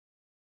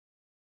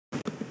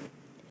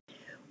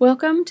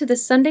Welcome to the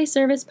Sunday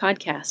Service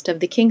podcast of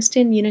the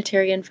Kingston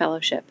Unitarian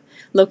Fellowship,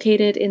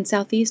 located in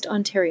Southeast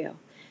Ontario.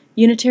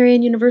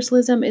 Unitarian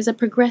Universalism is a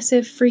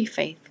progressive free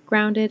faith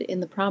grounded in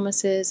the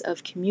promises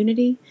of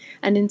community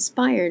and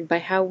inspired by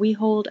how we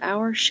hold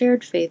our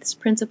shared faith's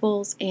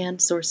principles and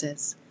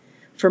sources.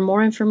 For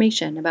more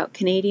information about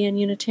Canadian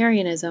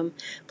Unitarianism,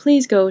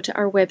 please go to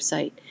our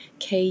website,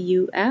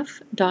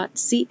 kuf.ca,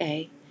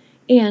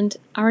 and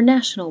our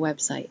national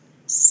website,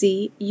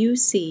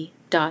 cuc.ca.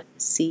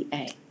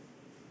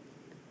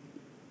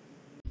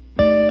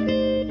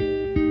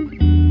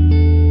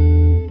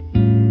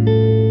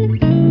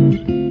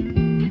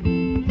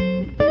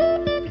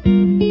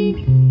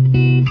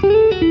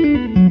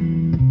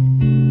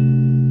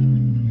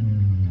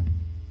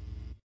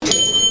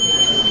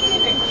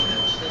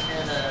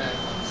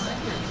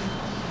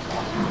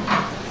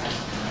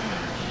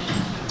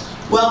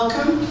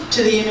 Welcome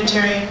to the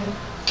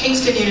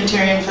Kingston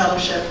Unitarian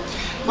Fellowship.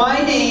 My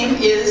name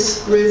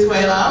is Ruth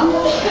Waylau.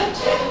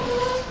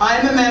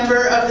 I'm a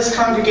member of this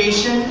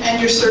congregation and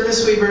your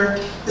service weaver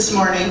this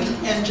morning.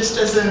 And just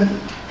as an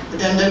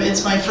addendum,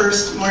 it's my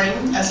first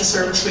morning as a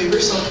service weaver,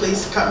 so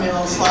please cut me a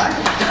little slack.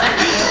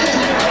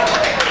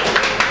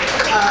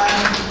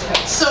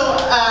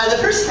 The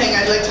first thing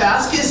I'd like to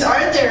ask is,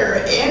 are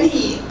there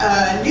any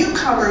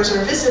newcomers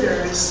or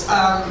visitors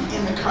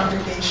in the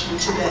congregation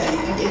today?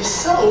 And if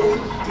so,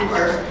 you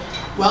are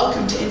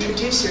welcome to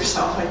introduce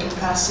yourself. I can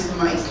pass you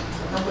the mic.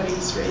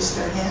 Nobody's raised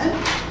their hand.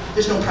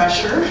 There's no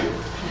pressure.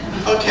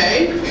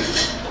 Okay.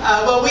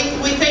 Well,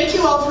 we thank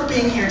you all for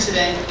being here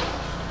today.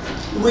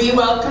 We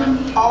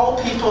welcome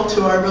all people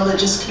to our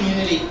religious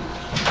community.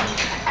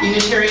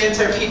 Unitarians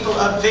are people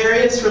of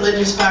various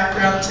religious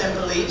backgrounds and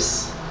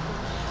beliefs.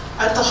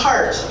 At the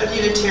heart of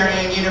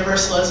Unitarian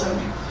Universalism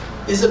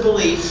is a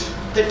belief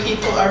that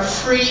people are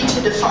free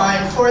to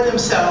define for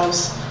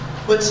themselves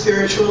what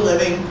spiritual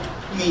living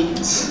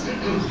means.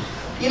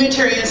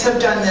 Unitarians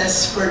have done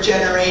this for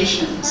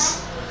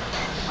generations.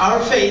 Our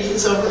faith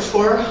is over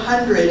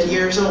 400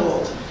 years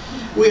old.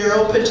 We are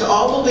open to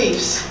all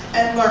beliefs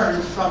and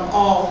learn from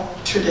all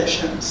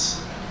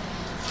traditions.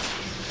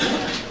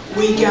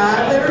 We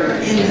gather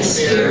in the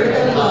spirit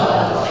of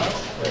love,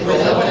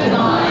 with open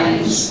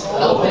minds,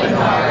 open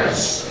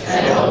hearts,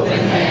 and open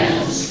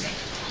hands.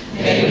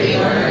 May we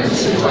learn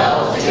to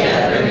dwell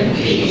together in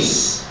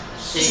peace,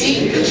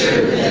 seek the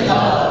truth in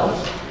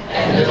love,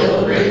 and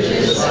build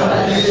bridges of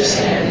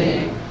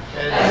understanding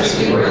as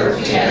we work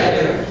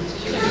together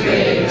to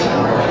create a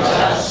more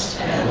just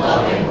and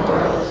loving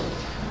world.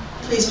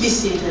 Please be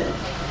seated.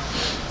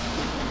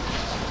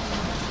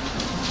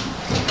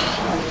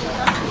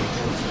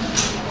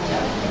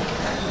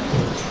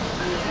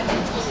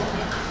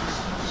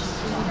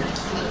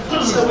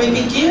 So we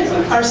begin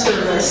our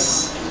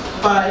service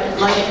by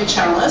lighting a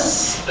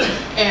chalice,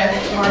 and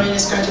Maureen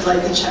is going to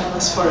light the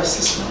chalice for us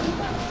this morning.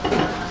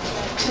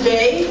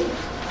 Today,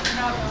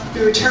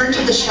 we return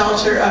to the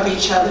shelter of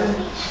each other,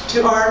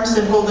 to arms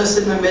that hold us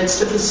in the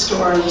midst of the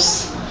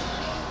storms,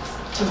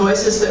 to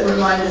voices that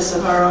remind us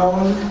of our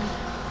own,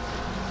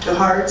 to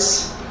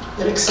hearts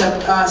that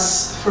accept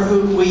us for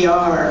who we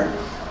are.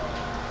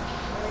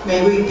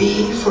 May we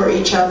be for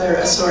each other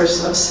a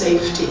source of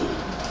safety.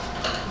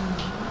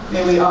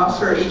 May we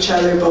offer each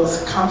other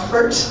both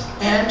comfort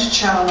and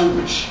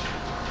challenge.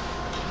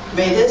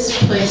 May this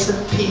place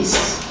of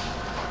peace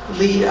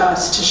lead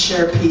us to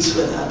share peace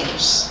with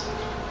others.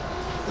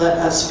 Let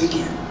us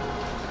begin.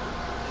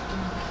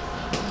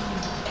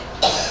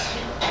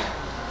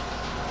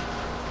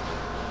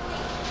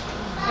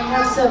 I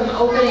have some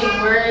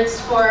opening words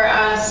for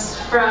us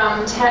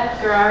from Tet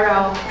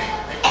Gerardo,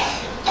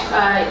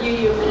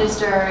 UU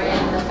minister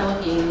in the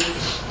Philippines.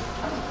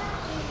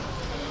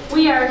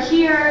 We are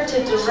here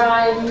to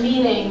derive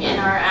meaning in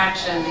our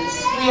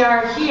actions. We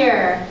are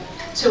here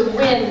to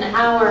win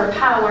our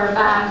power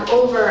back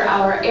over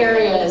our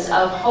areas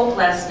of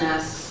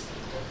hopelessness.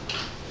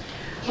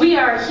 We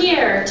are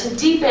here to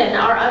deepen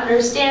our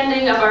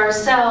understanding of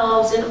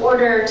ourselves in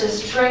order to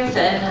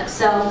strengthen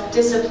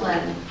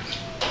self-discipline.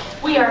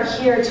 We are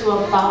here to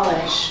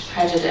abolish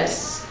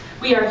prejudice.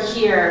 We are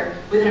here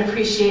with an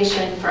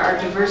appreciation for our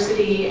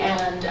diversity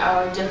and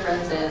our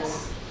differences.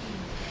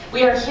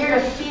 We are here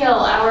to feel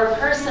our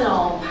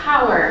personal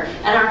power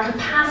and our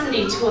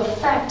capacity to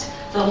affect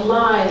the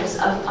lives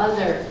of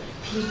other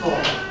people.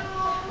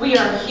 We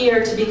are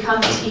here to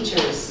become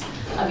teachers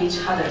of each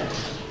other.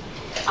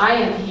 I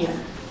am here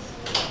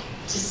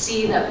to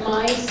see that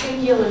my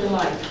singular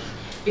life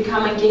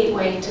become a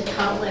gateway to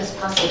countless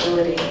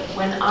possibility.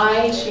 When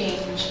I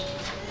change,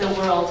 the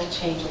world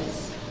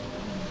changes.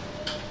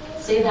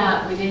 Say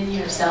that within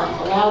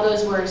yourself. Allow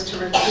those words to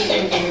repeat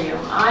within you.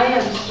 I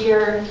am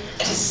here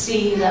to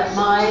see that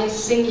my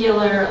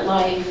singular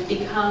life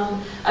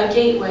become a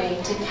gateway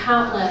to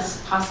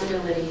countless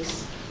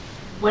possibilities.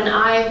 When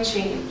I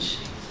change,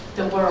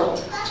 the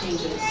world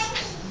changes.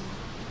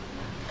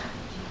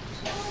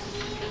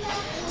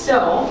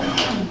 So,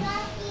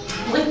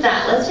 with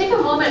that, let's take a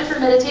moment for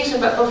meditation.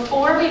 But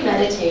before we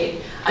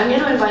meditate, I'm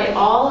going to invite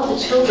all of the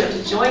children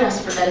to join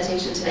us for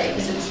meditation today,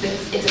 because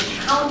it's a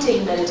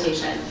counting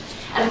meditation.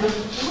 And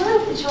before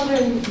the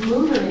children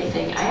move or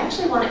anything, I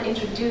actually want to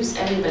introduce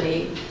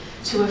everybody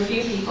to a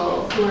few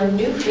people who are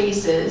new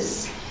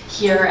faces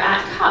here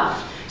at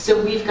CUF.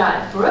 So we've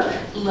got Brooke,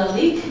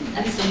 Lalik,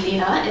 and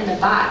Selena in the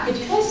back. Could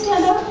you guys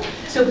stand up?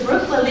 So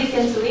Brooke, Lalik,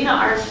 and Selena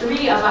are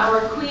 3 of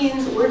our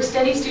Queen's Work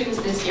Study students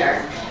this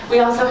year. We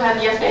also have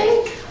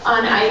Yefe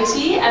on IT,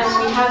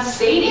 and we have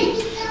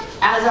Sadie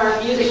as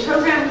our music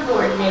program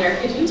coordinator.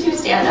 Could you two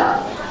stand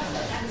up?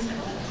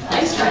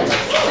 Nice try. So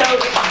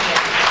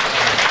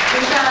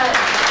we've got,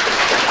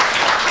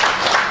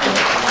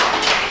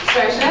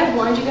 sorry, should I have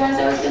warned you guys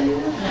I was going to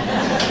do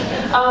that?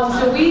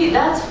 So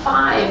that's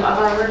 5 of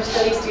our work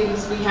study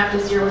students we have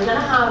this year. We're going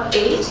to have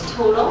 8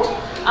 total.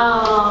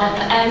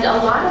 And a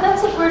lot of that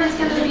support is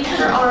going to be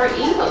for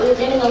RE, but we're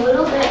getting a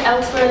little bit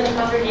elsewhere in the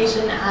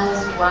congregation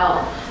as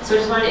well. So I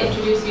just wanted to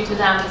introduce you to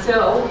them.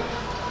 So,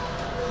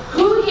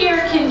 who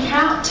here can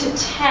count to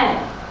 10?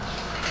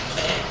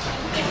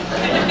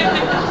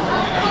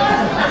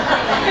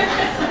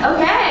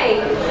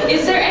 Okay.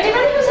 Is there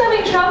anybody who's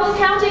having trouble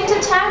counting to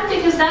 10?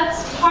 Because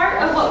that's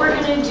part of what we're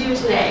going to do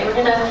today. We're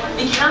going to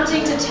be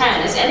counting to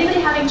 10. Is anybody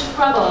having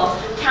trouble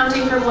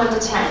counting from 1 to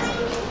 10?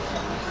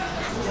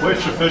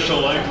 Which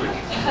official language?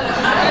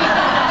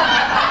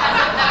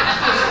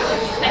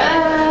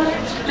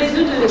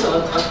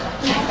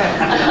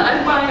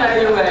 I'm fine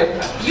either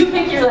way. You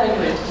pick your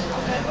language.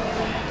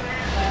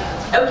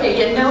 Okay,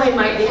 yeah, Noe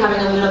might be having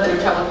a little bit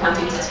of trouble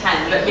counting to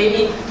 10, but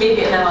maybe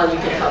Emmanuel, you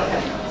can help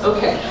him.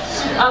 Okay.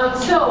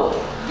 So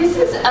this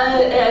is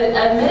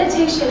a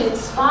meditation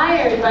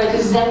inspired by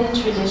the Zen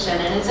tradition,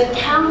 and it's a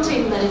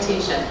counting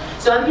meditation.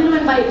 So I'm going to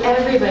invite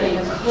everybody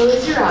to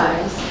close your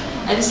eyes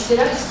and sit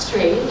up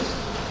straight,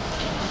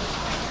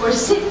 or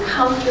sit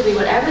comfortably,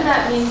 whatever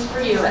that means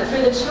for you. And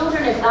for the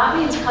children, if that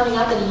means coming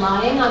up and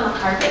lying on the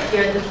carpet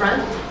here at the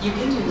front, you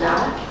can do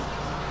that.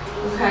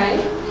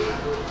 Okay?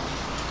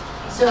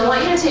 So I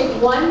want you to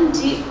take one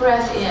deep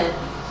breath in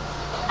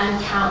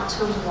and count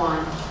to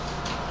 1.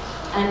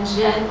 And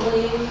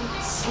gently,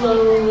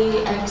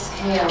 slowly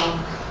exhale.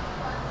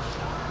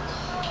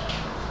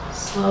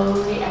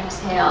 Slowly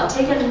exhale.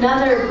 Take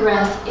another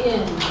breath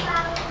in.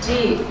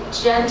 Deep,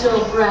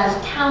 gentle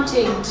breath,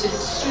 counting to 2.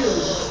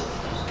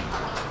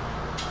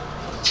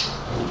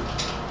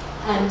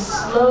 And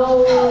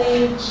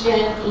slowly,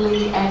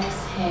 gently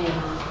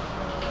exhale.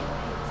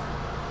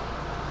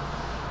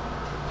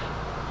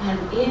 And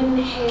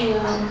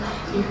inhale,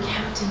 you're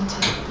counting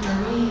to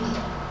 3.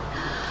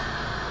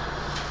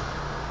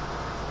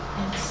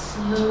 And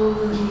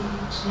slowly,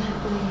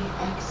 gently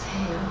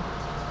exhale.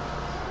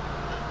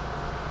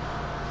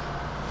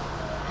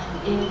 And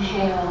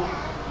inhale,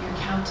 you're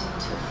counting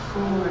to 4.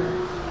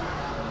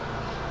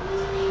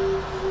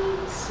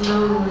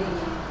 Slowly,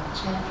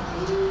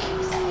 gently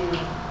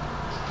exhale.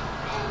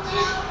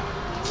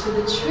 So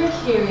the trick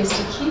here is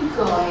to keep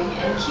going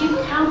and keep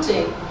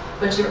counting,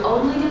 but you're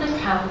only going to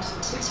count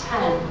to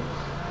 10.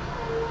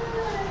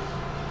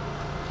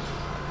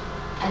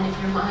 And if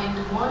your mind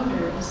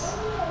wanders,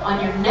 on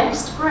your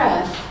next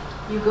breath,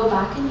 you go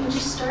back and you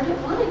just start at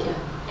 1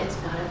 again. It's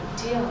not a big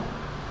deal.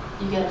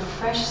 You get a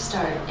fresh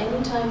start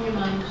anytime your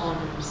mind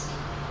wanders.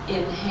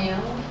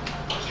 Inhale,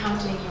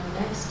 counting your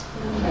next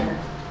number.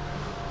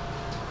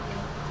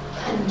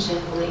 And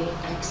gently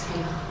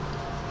exhale.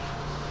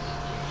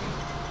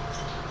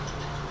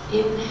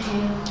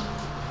 Inhale,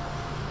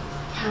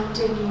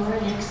 counting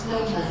your next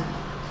number.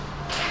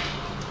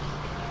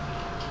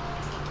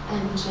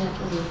 And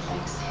gently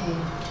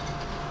exhale.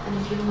 And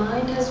if your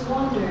mind has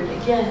wandered,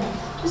 again,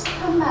 just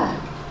come back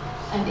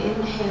and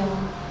inhale,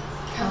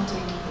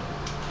 counting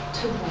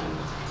to 1.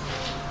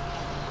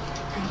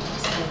 And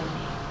exhale.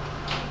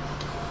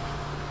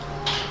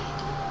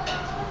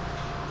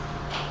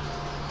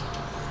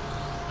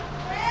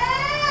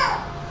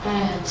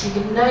 And take a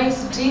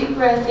nice deep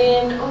breath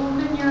in,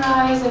 open your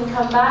eyes, and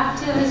come back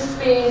to this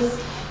space.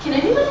 Can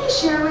anybody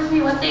share with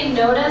me what they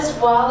noticed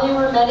while they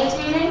were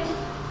meditating?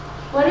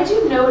 What did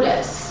you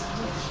notice?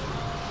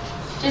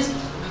 Just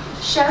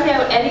shout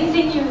out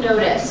anything you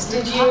noticed.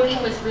 Did you?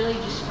 Talking was really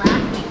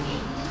distracting.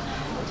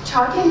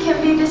 Talking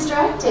can be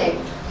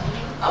distracting.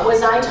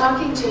 Was I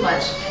talking too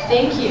much?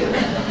 Thank you.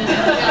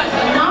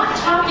 Not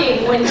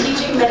talking when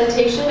teaching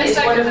meditation is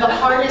one of the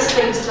hardest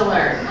things to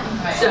learn.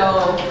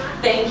 So,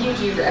 thank you,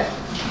 Judith.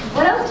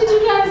 What else did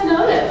you guys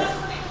notice?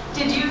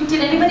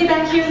 Did anybody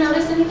back here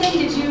notice anything?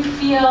 Did you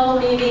feel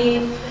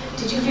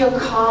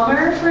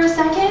calmer for a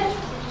second?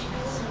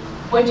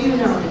 What did you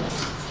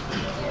notice?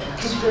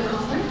 Did you feel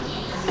calmer?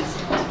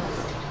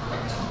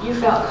 You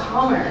felt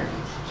calmer.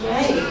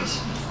 Yay.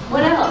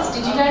 What else?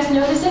 Did you guys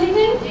notice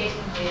anything?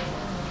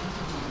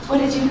 What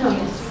did you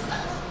notice?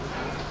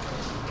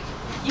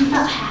 You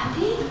felt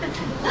happy?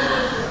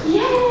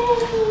 Yay!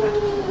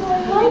 I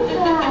like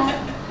that.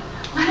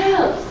 What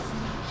else?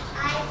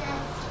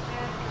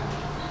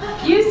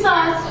 You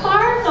saw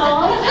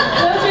sparkles.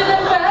 Those are the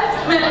best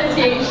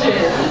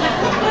meditations.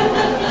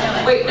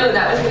 Wait, no,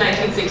 that was the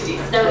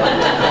 1960s. Never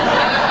mind.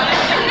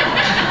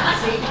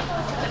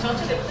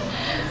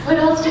 What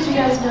else did you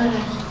guys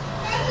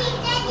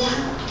notice?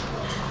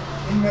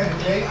 in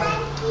meditation,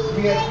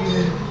 we have been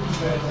in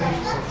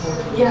meditation for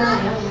 40 years. Yeah.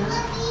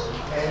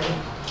 And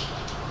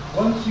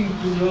one thing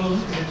to learn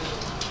is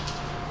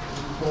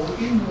to go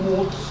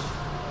inwards,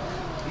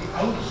 the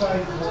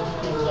outside world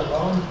goes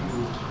around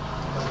you,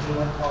 but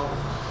you're not out.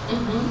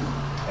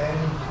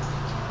 And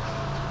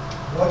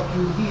what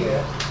you hear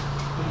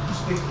will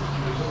stick with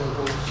you, so it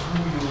goes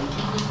through you.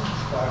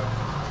 But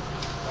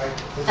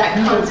that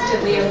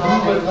constantly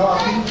evolving.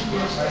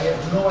 I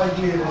have no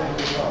idea what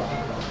we're talking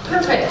about.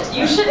 Perfect.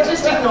 You should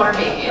just ignore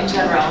me in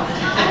general.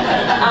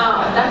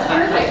 That's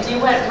perfect. You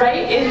went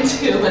right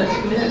into,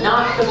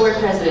 not the board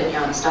president,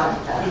 Jan, stop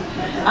that.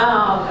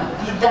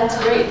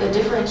 That's great, the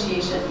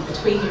differentiation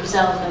between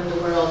yourself and the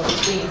world,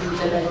 between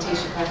the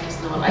meditation practice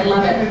and the world. I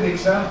love To give it. you an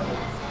example,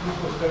 this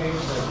was very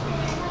interesting.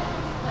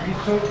 We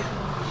took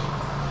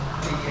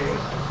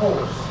the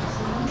course,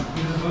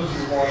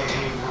 University of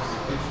Waterloo,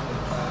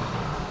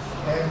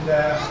 and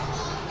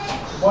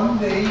one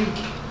day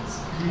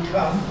we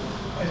come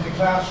and the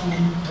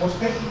classroom was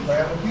taken by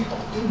other people.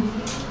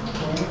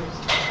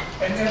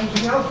 And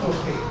everything else was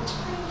taken.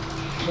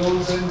 So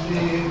then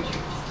the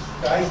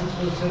guidance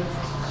said,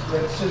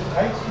 let's sit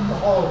right in the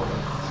hallway.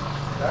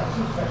 That's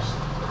the test.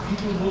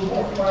 People will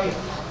walk by it.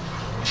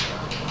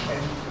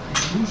 And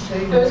you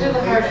stay in Those are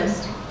the meditation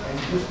hardest. and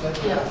just let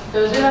it Yeah, happen.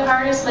 those are the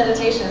hardest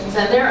meditations.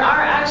 And there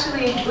are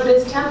actually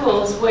Buddhist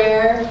temples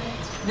where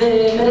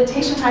the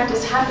meditation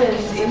practice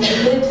happens in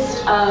the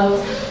midst of,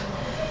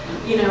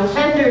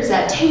 vendors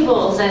at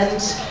tables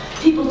and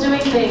people doing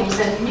things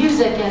and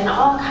music and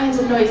all kinds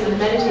of noise, and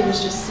the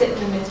meditators just sit in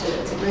the midst of it.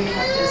 It's a great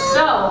practice.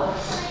 So,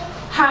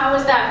 how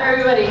is that for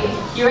everybody?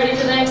 You ready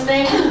for the next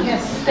thing?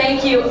 Yes.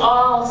 Thank you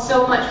all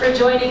so much for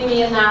joining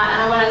me in that,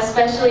 and I want to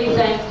especially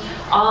thank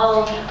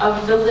all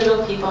of the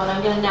little people, and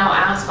I'm going to now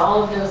ask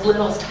all of those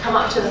littles to come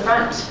up to the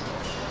front.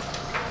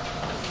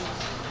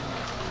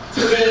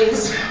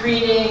 Today's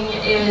reading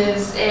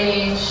is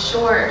a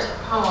short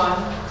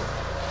poem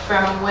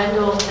from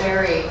Wendell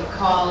Berry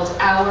called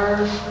Our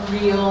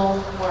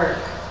Real Work.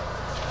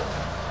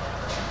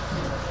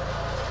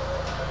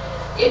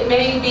 It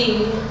may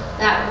be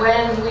that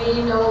when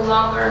we no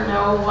longer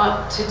know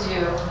what to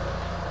do,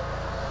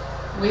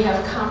 we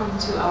have come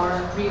to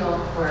our real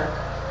work.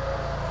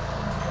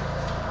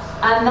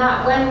 And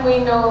that when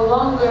we no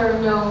longer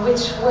know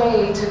which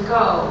way to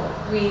go,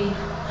 we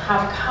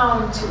have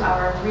come to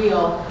our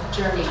real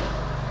journey.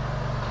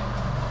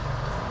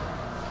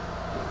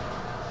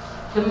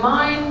 The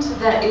mind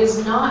that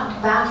is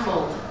not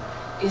baffled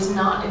is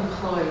not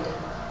employed.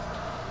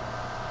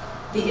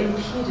 The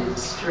impeded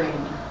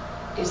string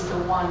is the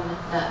one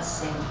that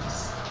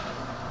sings.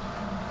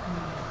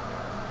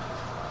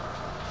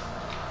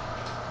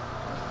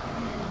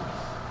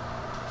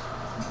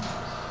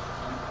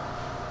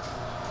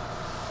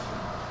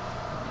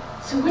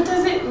 So what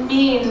does it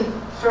mean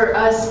for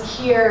us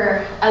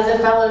here as a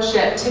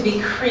fellowship to be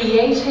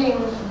creating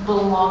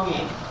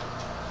belonging?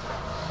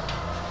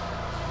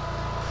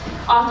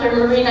 Author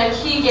Marina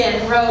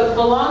Keegan wrote,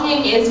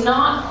 belonging is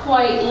not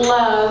quite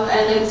love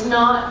and it's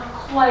not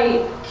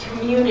quite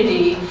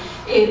community.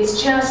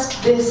 It's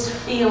just this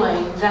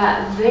feeling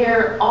that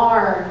there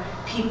are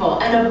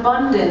people, an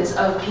abundance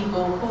of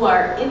people who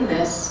are in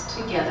this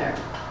together.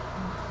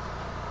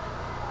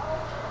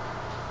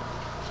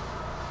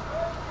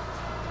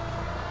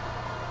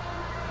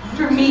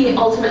 For me,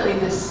 ultimately,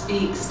 this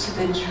speaks to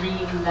the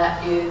dream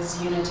that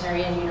is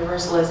Unitarian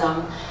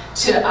Universalism,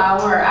 to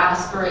our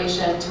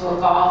aspiration to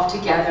evolve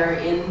together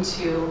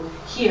into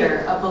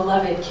here a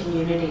beloved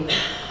community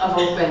of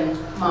open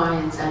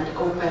minds and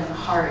open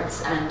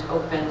hearts and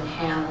open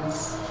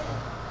hands.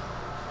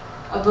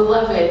 A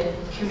beloved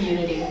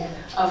community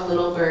of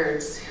little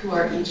birds who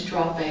are each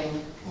dropping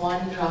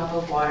one drop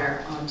of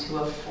water onto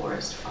a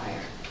forest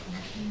fire.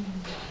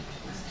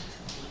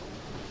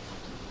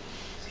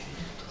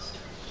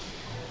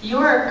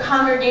 Your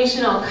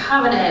congregational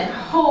covenant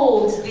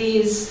holds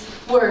these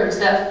words,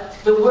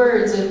 the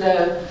words of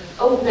the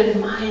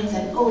open minds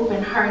and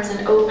open hearts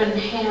and open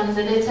hands,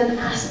 and it's an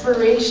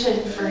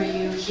aspiration for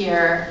you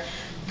here.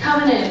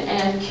 Covenant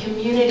and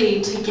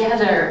community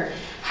together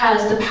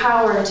has the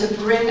power to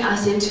bring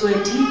us into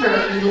a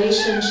deeper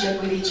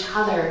relationship with each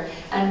other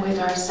and with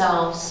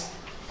ourselves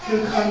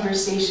through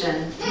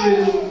conversation,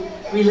 through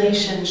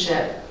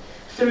relationship,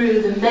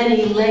 through the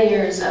many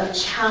layers of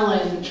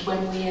challenge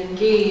when we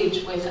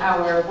engage with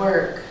our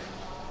work.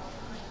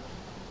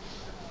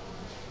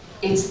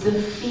 It's the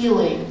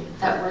feeling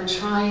that we're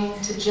trying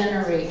to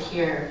generate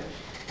here,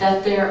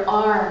 that there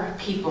are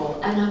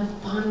people, an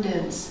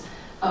abundance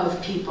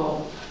of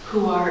people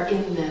who are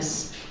in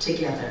this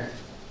together.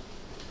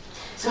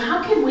 So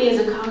how can we as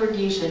a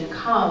congregation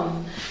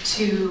come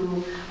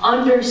to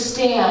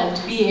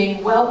understand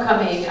being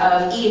welcoming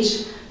of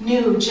each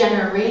new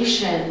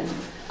generation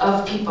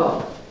of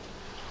people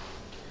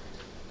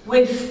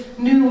with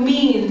new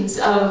means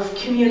of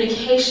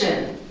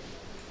communication,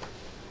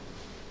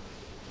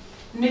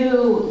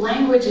 new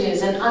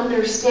languages and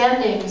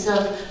understandings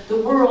of the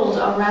world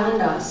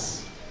around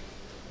us?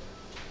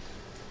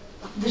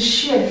 The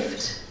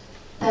shift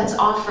that's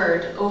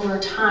offered over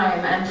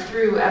time and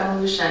through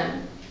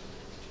evolution?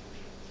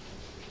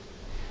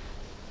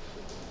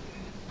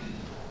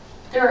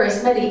 There are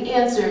as many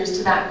answers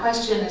to that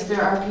question as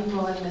there are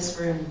people in this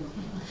room.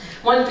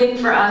 One thing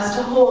for us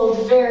to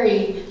hold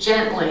very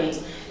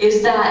gently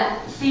is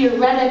that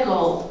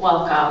theoretical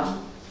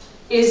welcome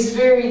is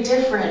very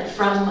different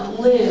from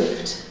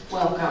lived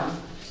welcome.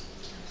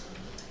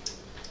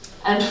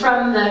 And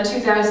from the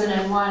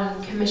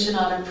 2001 Commission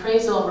on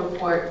Appraisal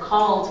report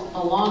called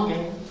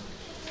Belonging,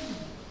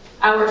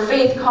 our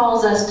faith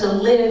calls us to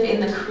live in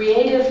the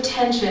creative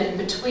tension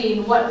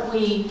between what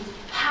we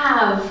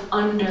have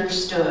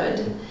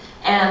understood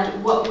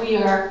and what we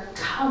are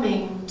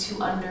coming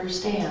to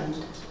understand.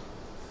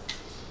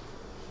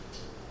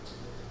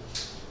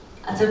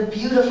 That's a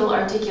beautiful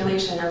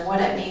articulation of what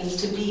it means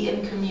to be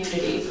in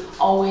community,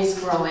 always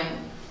growing,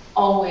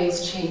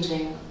 always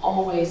changing,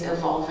 always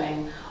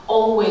evolving,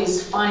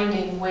 always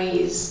finding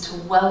ways to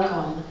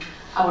welcome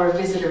our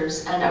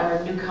visitors and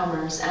our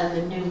newcomers and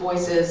the new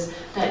voices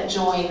that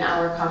join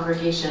our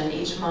congregation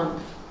each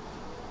month.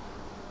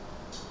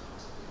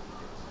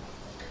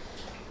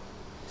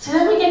 So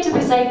then we get to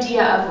this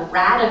idea of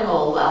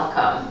radical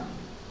welcome.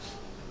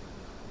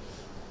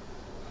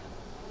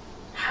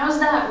 How's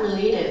that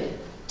related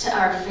to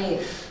our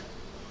faith?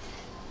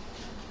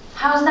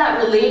 How's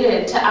that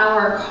related to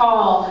our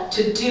call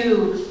to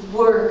do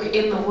work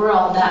in the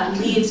world that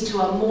leads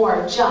to a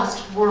more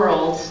just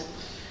world?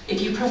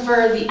 If you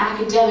prefer the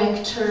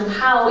academic term,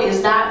 how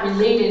is that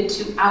related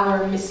to our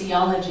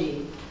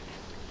missiology?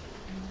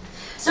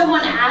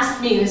 Someone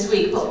asked me this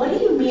week, but what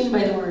do you mean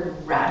by the word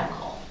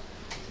radical?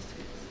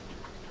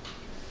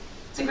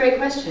 It's a great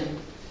question,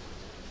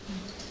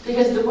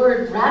 because the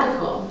word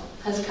radical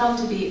has come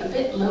to be a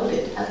bit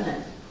loaded, hasn't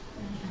it?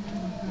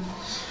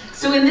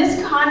 So in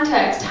this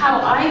context, how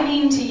I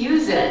mean to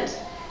use it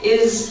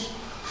is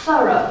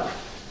thorough,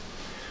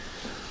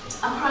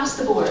 across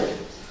the board.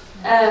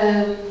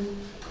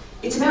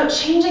 It's about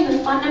changing the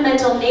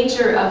fundamental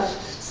nature of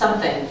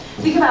something.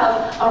 Think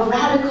about a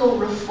radical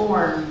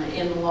reform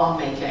in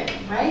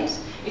lawmaking, right?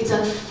 It's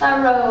a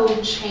thorough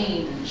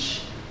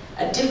change,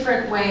 a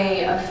different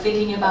way of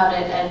thinking about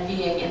it and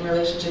being in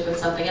relationship with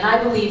something. And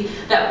I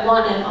believe that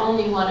one and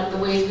only one of the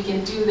ways we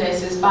can do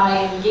this is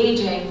by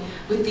engaging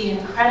with the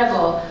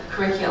incredible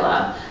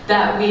curricula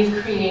that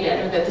we've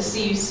created, or that the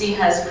CUC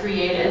has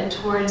created,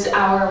 towards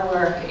our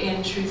work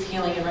in truth,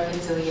 healing, and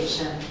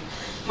reconciliation.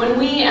 When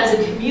we as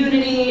a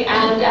community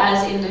and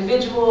as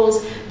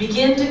individuals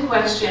begin to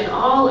question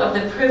all of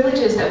the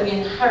privileges that we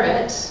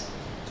inherit,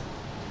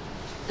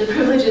 the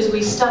privileges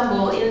we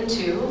stumble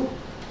into,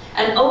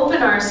 and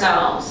open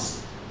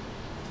ourselves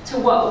to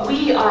what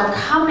we are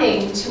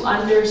coming to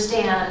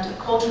understand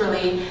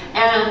culturally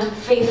and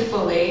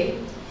faithfully,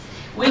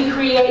 we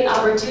create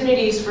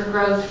opportunities for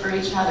growth for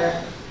each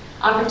other.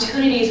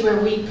 Opportunities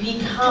where we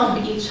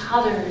become each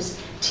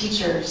other's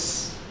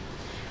teachers,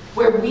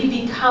 where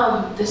we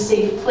become the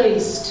safe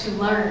place to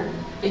learn,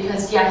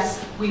 because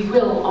yes, we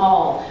will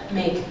all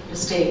make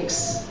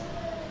mistakes.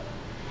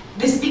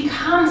 This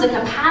becomes a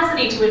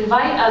capacity to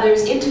invite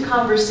others into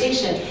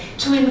conversation,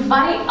 to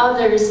invite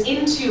others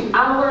into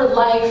our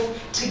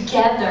life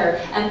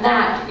together, and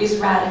that is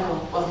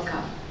radical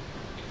welcome.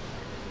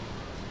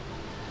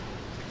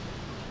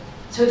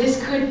 So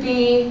this could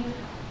be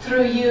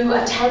through you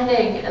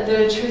attending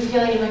the Truth,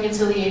 Healing, and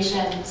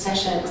Reconciliation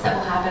sessions that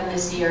will happen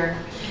this year.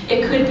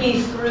 It could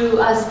be through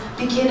us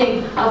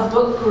beginning a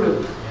book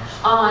group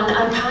on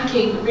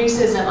unpacking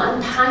racism,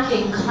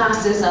 unpacking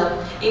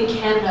classism in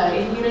Canada,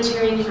 in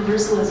Unitarian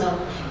Universalism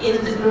in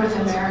North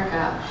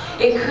America.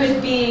 It could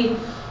be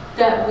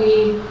that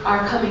we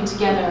are coming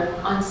together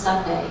on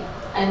Sunday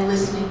and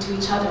listening to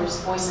each other's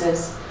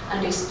voices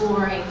and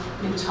exploring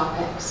new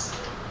topics.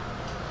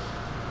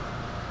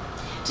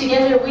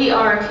 Together we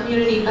are a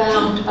community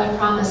bound by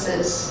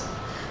promises.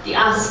 The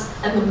us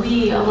and the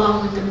we,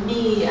 along with the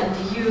me and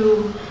the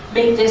you,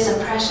 make this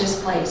a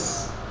precious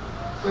place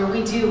where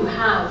we do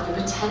have the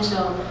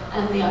potential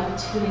and the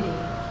opportunity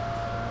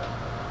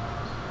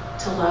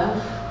to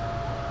love,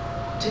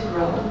 to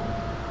grow,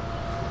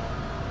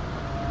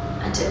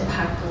 and to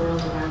impact the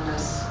world around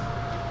us.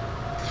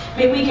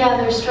 May we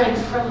gather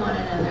strength from one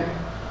another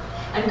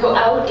and go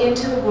out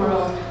into the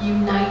world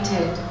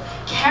united,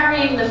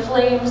 carrying the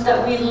flames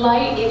that we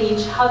light in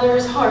each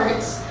other's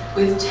hearts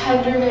with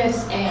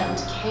tenderness and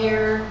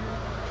care.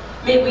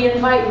 May we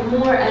invite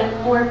more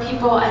and more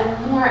people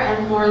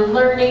and more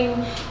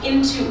learning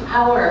into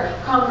our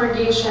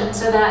congregation,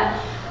 so that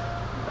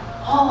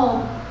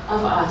all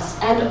of us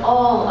and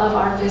all of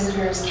our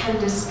visitors can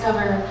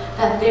discover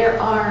that there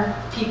are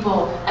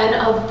people, an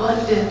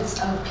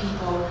abundance of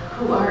people,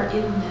 who are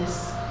in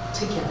this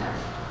together.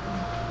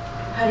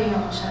 Hari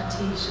Om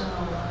Shanti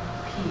Shalom.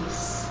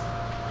 Peace.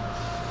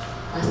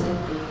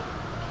 Blessed be.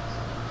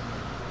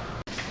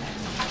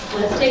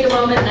 Let's take a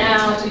moment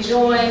now to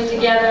join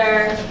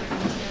together.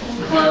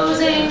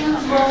 Closing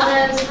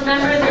moments.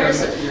 Remember,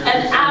 there's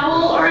an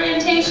owl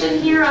orientation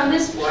orientation here on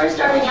this floor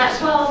starting at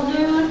 12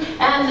 noon,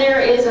 and there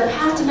is a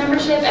path to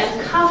membership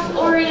and cuff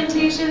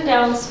orientation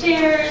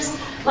downstairs.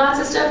 Lots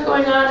of stuff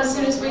going on as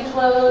soon as we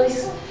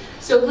close.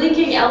 So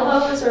blinking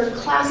elbows or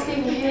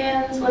clasping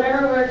hands,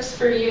 whatever works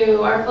for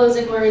you. Our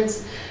closing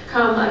words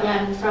come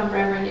again from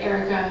Reverend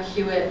Erica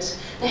Hewitt.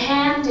 The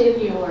hand in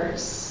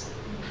yours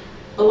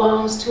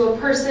belongs to a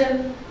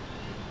person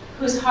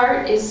whose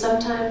heart is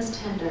sometimes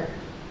tender,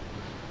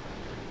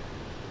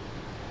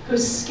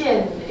 whose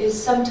skin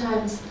is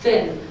sometimes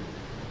thin,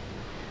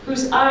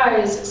 whose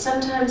eyes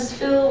sometimes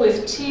fill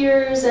with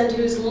tears, and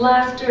whose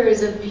laughter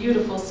is a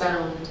beautiful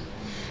sound.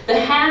 The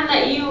hand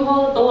that you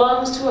hold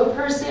belongs to a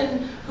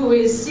person who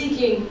is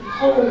seeking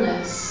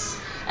wholeness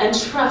and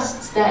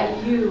trusts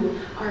that you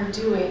are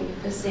doing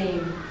the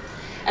same.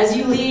 As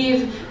you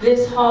leave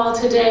this hall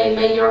today,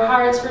 may your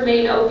hearts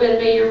remain open,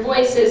 may your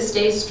voices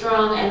stay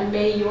strong, and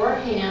may your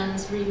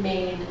hands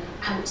remain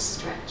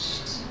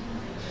outstretched.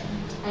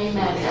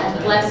 Amen,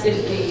 and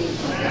blessed be.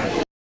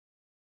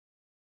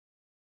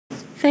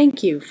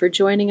 Thank you for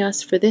joining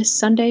us for this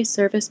Sunday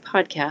service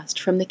podcast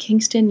from the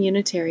Kingston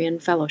Unitarian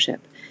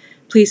Fellowship.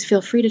 Please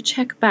feel free to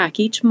check back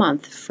each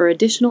month for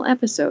additional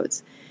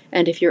episodes,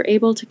 and if you're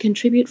able to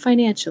contribute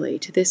financially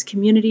to this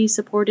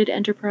community-supported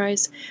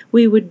enterprise,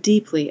 we would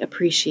deeply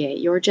appreciate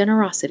your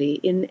generosity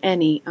in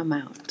any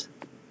amount.